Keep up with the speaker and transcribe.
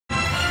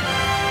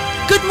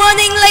Good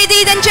morning,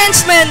 ladies and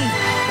gentlemen.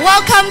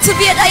 Welcome to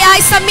VietAI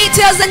Summit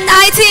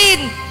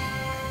 2019.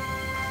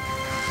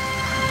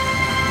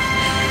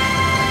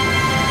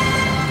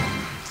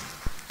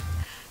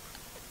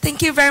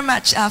 Thank you very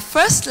much.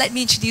 First, let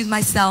me introduce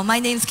myself. My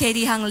name is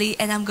Katie Hang Lee,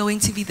 and I'm going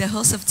to be the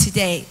host of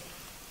today.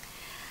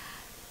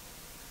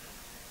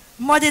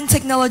 Modern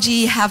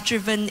technology have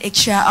driven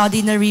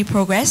extraordinary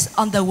progress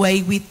on the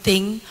way we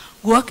think,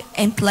 work,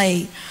 and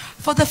play.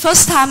 For the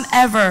first time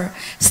ever,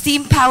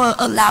 steam power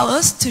allows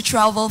us to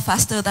travel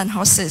faster than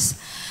horses.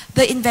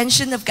 The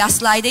invention of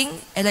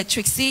gaslighting,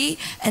 electricity,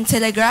 and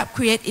telegraph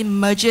create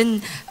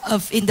emergence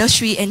of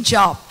industry and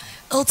job,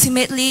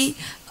 ultimately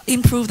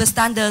improve the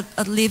standard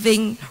of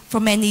living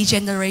for many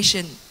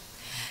generations.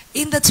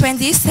 In the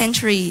 20th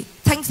century,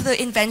 thanks to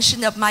the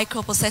invention of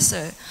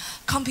microprocessor,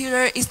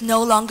 computer is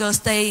no longer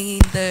staying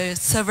in the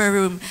server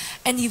room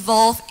and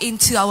evolve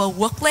into our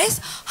workplace,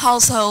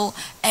 household,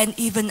 and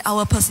even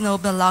our personal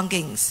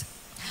belongings.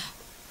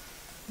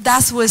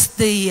 That was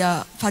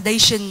the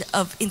foundation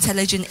of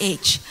intelligent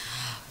age.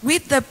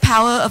 With the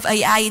power of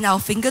AI in our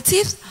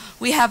fingertips,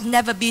 we have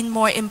never been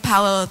more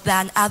empowered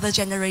than other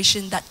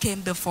generations that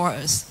came before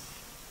us.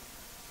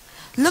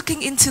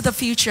 Looking into the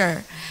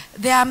future,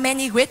 there are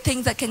many great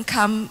things that can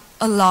come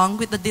along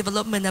with the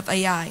development of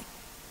AI.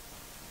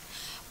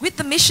 With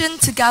the mission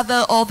to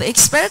gather all the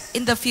experts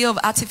in the field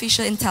of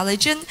artificial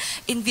intelligence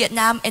in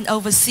Vietnam and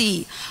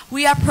overseas,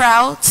 we are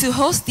proud to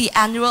host the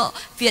annual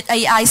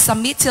VietAI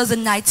Summit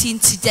 2019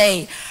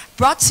 today,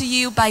 brought to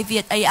you by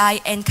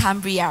VietAI and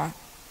Kambria.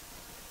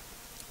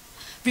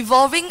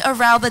 Revolving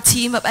around the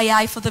theme of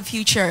AI for the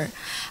future,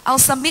 our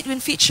summit will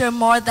feature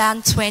more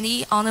than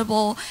 20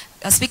 honorable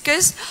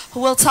speakers who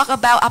will talk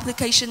about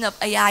application of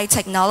AI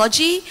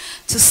technology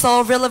to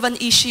solve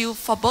relevant issues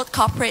for both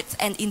corporates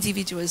and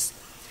individuals.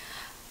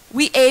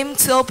 We aim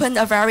to open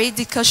a varied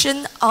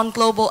discussion on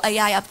global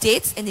AI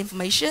updates and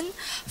information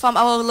from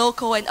our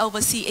local and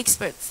overseas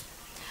experts.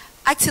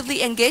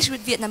 Actively engage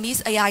with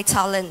Vietnamese AI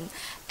talent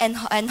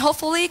and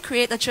hopefully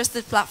create a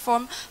trusted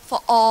platform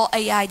for all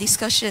AI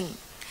discussion.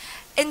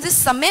 In this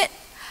summit,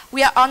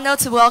 we are honored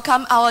to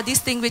welcome our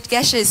distinguished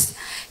guests,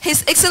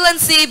 His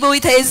Excellency Bùi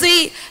Thế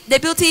Duy,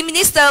 Deputy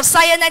Minister of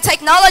Science and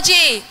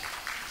Technology.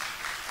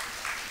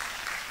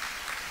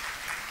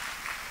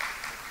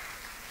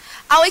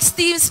 Our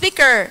esteemed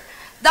speaker,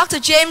 Dr.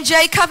 James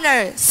J.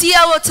 Kovner,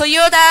 CEO of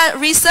Toyota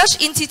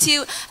Research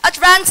Institute,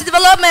 Advanced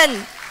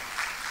Development,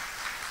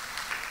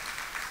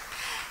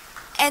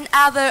 and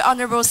other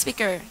honorable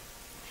speakers.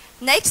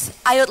 Next,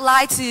 I would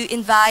like to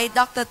invite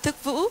Dr. Thuc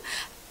Vu,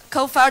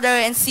 co-founder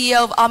and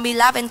CEO of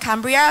OhmniLabs and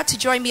Kambria, to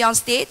join me on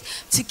stage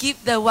to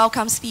give the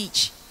welcome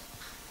speech.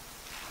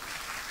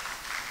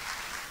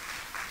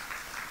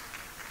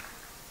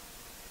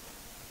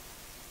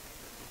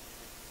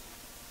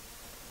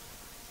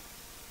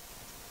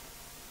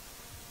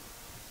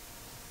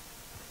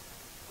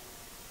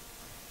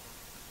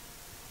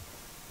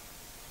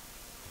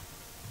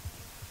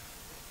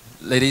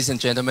 Ladies and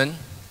gentlemen,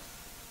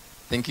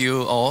 thank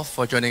you all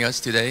for joining us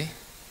today.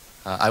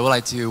 I would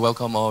like to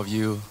welcome all of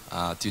you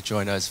to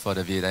join us for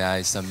the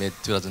VietAI Summit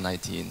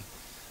 2019.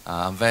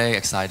 I'm very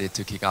excited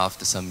to kick off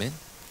the summit.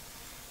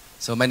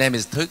 So my name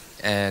is Thuc,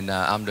 and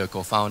I'm the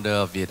co-founder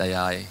of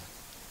VietAI.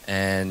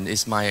 And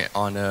it's my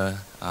honor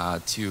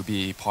to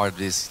be part of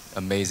this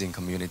amazing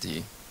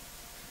community.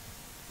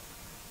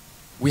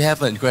 We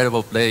have an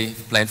incredible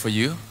plan for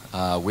you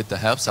with the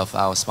help of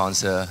our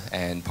sponsor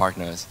and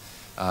partners.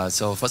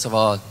 So first of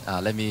all,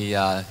 let me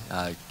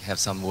have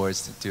some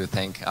words to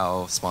thank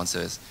our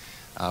sponsors.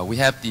 We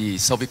have the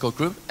Sovico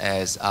Group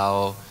as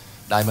our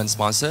diamond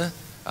sponsor,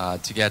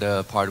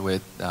 together part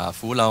with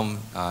Phú Long,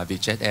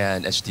 Vietjet Air,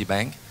 and HT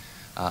Bank.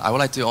 I would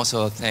like to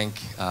also thank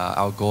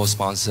our gold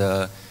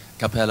sponsor,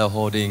 Capella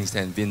Holdings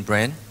and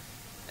VinBrand,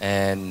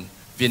 and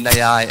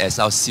VinAI as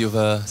our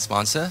silver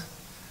sponsor.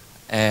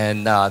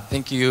 And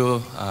thank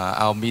you,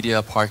 our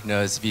media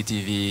partners,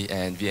 VTV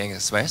and VN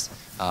Express,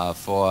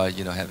 for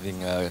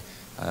having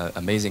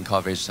amazing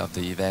coverage of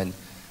the event.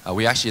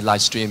 We're actually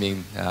live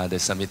streaming the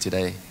summit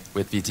today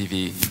with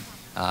VTV,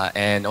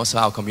 and also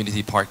our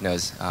community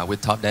partners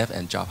with TopDev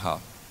and JobHub.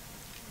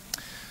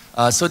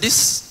 So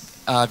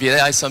this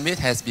VietAI Summit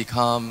has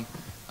become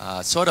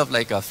sort of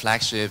like a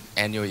flagship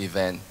annual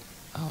event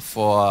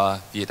for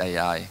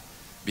VietAI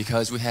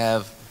because we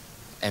have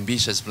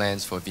ambitious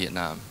plans for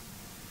Vietnam.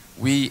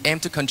 We aim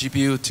to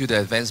contribute to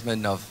the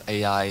advancement of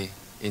AI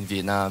in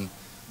Vietnam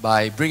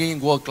by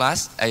bringing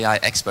world-class AI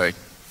experts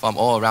from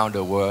all around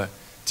the world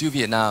to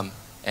Vietnam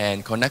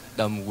and connect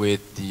them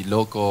with the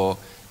local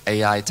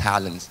AI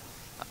talents,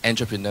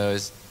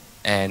 entrepreneurs,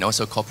 and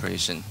also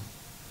corporations.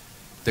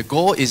 The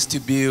goal is to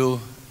build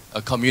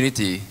a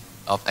community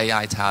of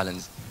AI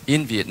talents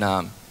in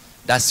Vietnam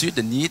that suit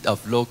the need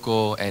of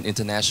local and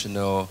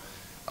international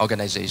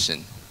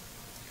organizations.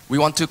 We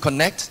want to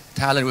connect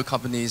talent with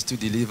companies to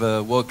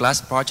deliver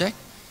world-class projects,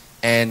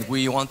 and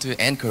we want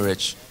to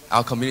encourage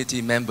our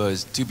community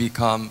members to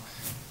become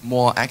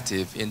more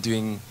active in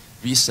doing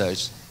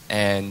research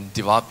and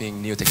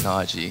developing new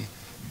technology.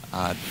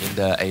 in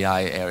the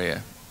AI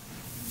area.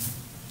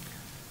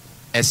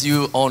 As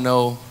you all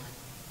know,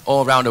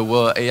 all around the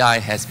world, AI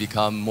has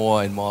become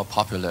more and more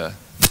popular.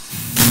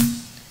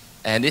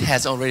 And it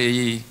has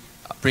already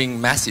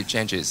bring massive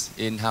changes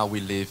in how we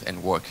live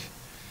and work.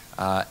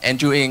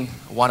 Andrew Ng,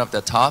 one of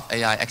the top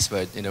AI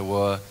experts in the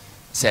world,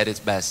 said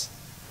it best.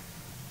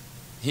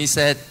 He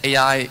said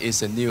AI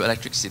is a new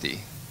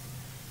electricity.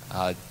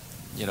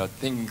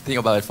 Think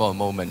about it for a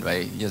moment,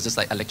 right? Just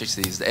like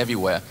electricity is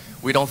everywhere.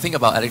 We don't think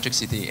about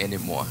electricity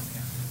anymore.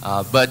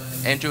 But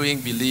Andrew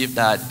Ng believed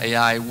that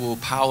AI will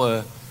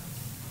power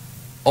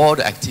all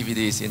the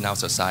activities in our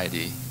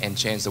society and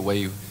change the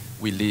way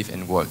we live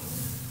and work.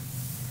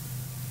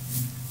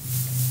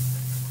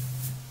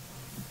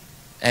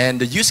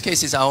 And the use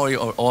cases are already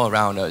all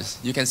around us.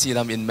 You can see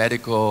them in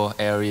medical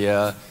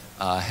area,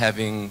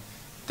 having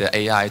the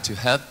AI to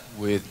help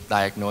with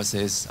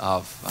diagnosis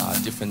of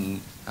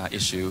different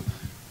issue,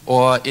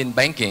 or in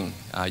banking,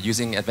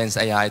 using advanced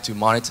AI to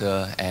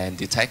monitor and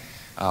detect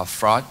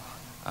fraud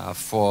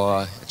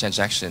for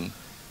transaction,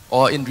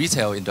 or in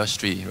retail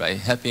industry, right,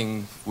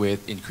 helping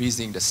with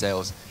increasing the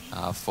sales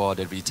for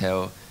the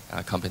retail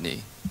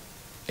company.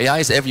 AI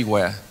is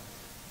everywhere,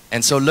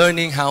 and so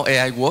learning how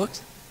AI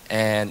works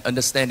and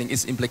understanding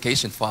its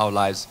implication for our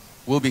lives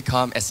will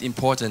become as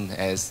important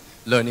as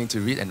learning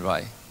to read and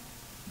write.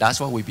 That's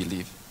what we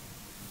believe.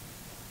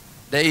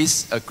 There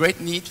is a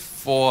great need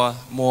for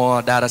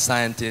more data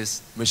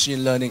scientists,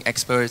 machine learning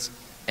experts,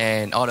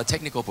 and other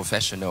technical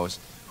professionals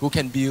who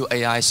can build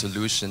AI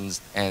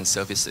solutions and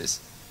services.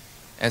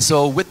 And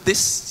so with this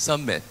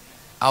summit,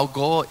 our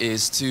goal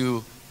is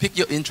to pick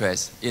your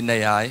interest in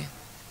AI,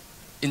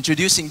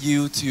 introducing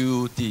you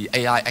to the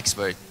AI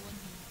expert,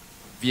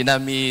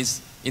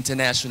 Vietnamese,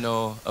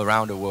 international,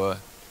 around the world,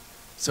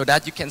 so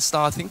that you can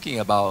start thinking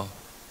about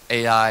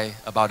AI,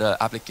 about the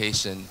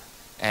application,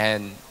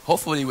 and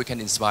hopefully we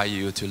can inspire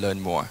you to learn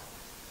more.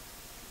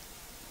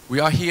 We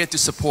are here to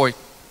support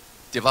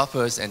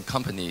developers and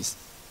companies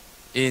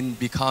in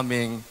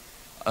becoming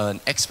an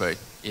expert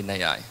in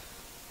AI.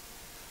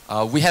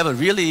 We have a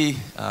really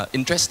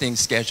interesting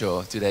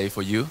schedule today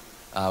for you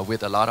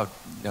with a lot of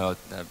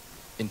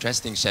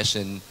interesting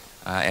session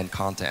and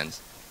content.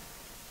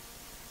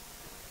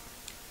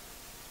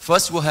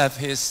 First, we'll have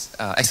His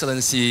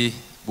Excellency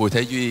Bùi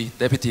Thế Duy,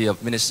 Deputy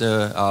of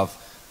Minister of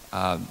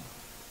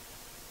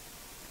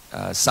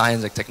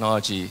Science and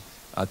Technology,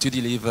 to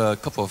deliver a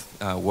couple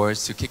of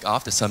words to kick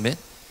off the summit.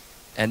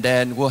 And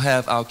then we'll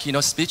have our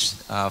keynote speech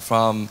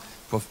from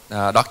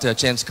Dr.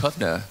 James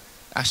Kovner,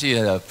 actually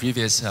a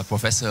previous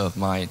professor of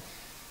mine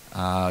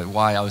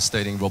while I was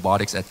studying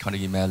robotics at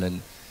Carnegie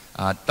Mellon.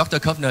 Dr.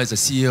 Kovner is the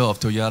CEO of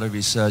Toyota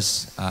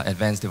Research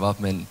Advanced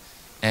Development,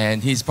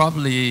 and he's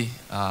probably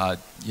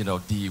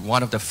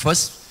one of the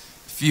first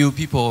few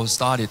people who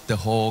started the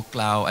whole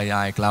cloud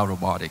AI, cloud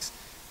robotics,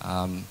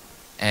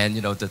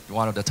 and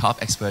one of the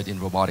top experts in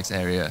robotics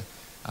area.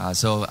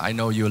 So I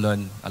know you'll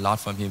learn a lot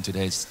from him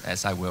today,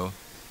 as I will.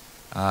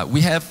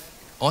 We have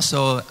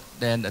also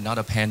then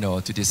another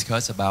panel to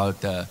discuss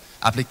about the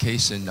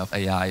application of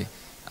AI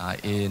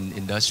in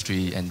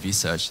industry and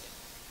research.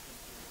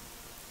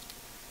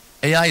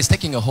 AI is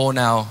taking a hold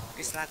now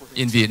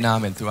in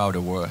Vietnam and throughout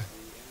the world.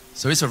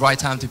 So it's the right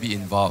time to be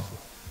involved.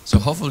 So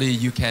hopefully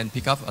you can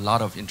pick up a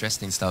lot of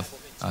interesting stuff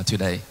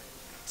today.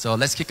 So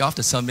let's kick off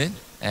the summit,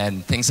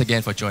 and thanks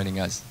again for joining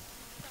us.